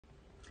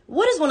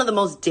What is one of the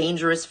most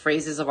dangerous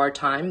phrases of our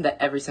time that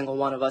every single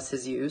one of us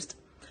has used?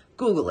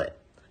 Google it.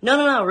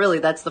 No, really,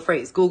 that's the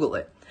phrase, Google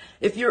it.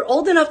 If you're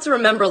old enough to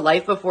remember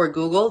life before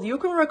Google, you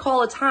can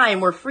recall a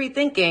time where free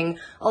thinking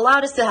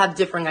allowed us to have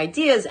differing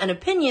ideas and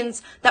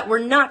opinions that were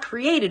not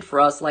created for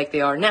us like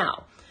they are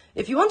now.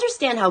 If you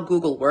understand how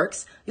Google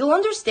works, you'll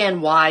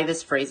understand why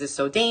this phrase is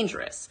so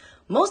dangerous.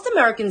 Most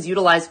Americans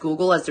utilize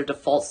Google as their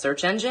default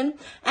search engine,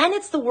 and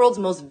it's the world's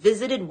most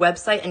visited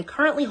website and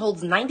currently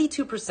holds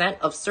 92%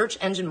 of search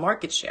engine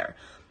market share.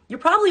 You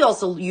probably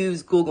also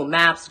use Google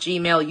Maps,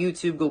 Gmail,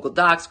 YouTube, Google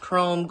Docs,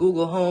 Chrome,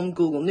 Google Home,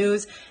 Google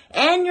News,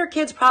 and your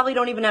kids probably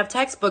don't even have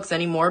textbooks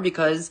anymore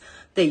because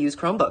they use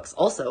Chromebooks,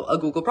 also a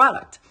Google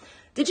product.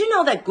 Did you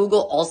know that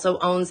Google also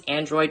owns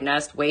Android,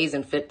 Nest, Waze,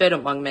 and Fitbit,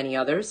 among many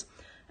others?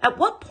 At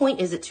what point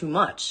is it too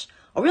much?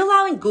 Are we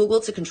allowing Google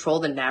to control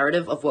the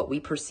narrative of what we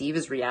perceive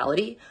as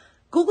reality?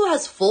 Google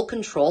has full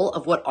control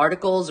of what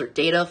articles or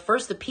data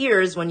first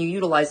appears when you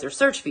utilize their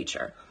search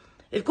feature.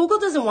 If Google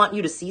doesn't want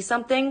you to see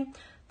something,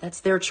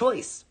 that's their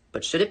choice.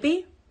 But should it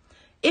be?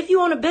 If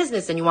you own a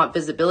business and you want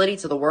visibility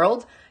to the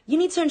world, you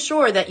need to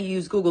ensure that you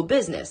use Google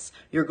Business,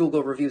 your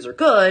Google reviews are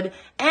good,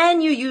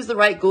 and you use the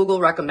right Google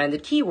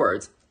recommended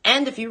keywords.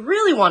 And if you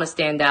really want to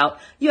stand out,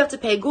 you have to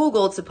pay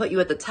Google to put you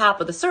at the top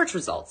of the search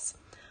results.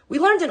 We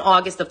learned in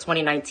August of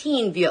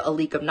 2019 via a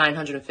leak of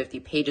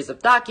 950 pages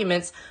of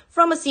documents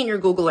from a senior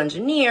Google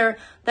engineer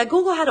that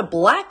Google had a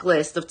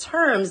blacklist of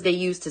terms they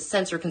used to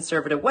censor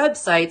conservative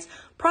websites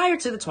prior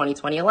to the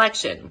 2020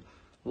 election.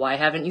 Why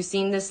haven't you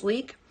seen this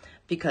leak?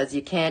 Because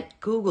you can't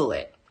Google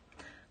it.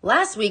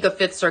 Last week, a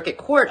Fifth Circuit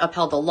Court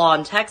upheld a law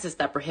in Texas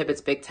that prohibits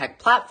big tech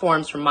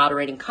platforms from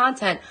moderating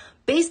content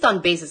based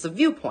on basis of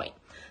viewpoint.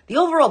 The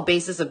overall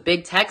basis of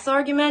big tech's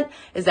argument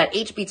is that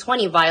HB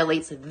 20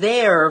 violates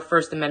their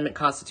First Amendment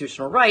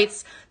constitutional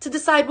rights to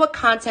decide what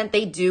content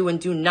they do and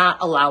do not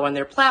allow on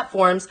their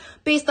platforms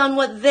based on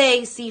what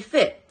they see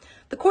fit.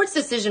 The court's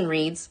decision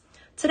reads,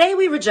 "Today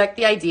we reject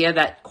the idea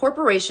that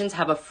corporations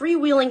have a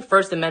freewheeling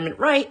First Amendment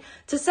right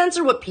to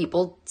censor what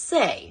people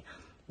say."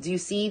 Do you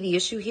see the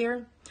issue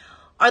here?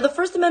 Are the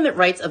First Amendment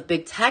rights of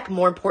big tech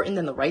more important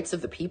than the rights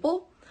of the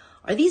people?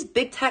 Are these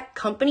big tech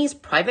companies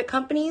private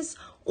companies?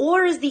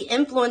 Or is the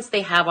influence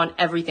they have on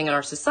everything in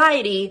our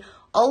society,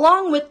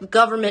 along with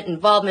government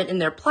involvement in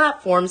their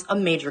platforms, a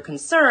major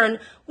concern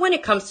when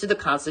it comes to the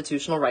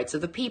constitutional rights of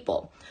the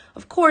people?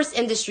 Of course,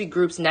 industry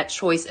groups Net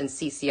Choice and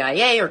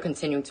CCIA are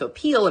continuing to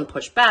appeal and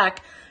push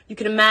back. You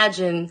can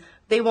imagine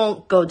they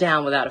won't go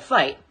down without a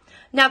fight.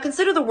 Now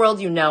consider the world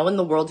you know and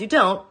the world you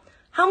don't.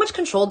 How much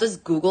control does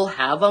Google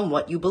have on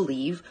what you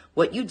believe,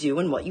 what you do,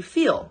 and what you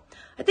feel?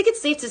 I think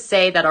it's safe to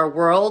say that our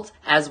world,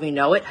 as we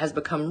know it, has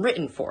become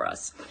written for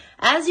us.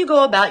 As you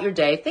go about your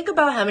day, think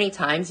about how many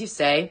times you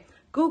say,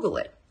 Google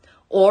it,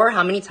 or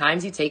how many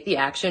times you take the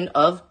action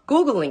of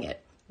Googling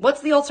it.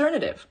 What's the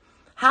alternative?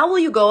 How will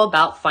you go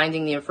about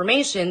finding the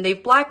information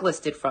they've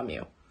blacklisted from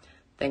you?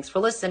 Thanks for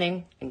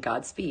listening, and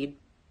Godspeed.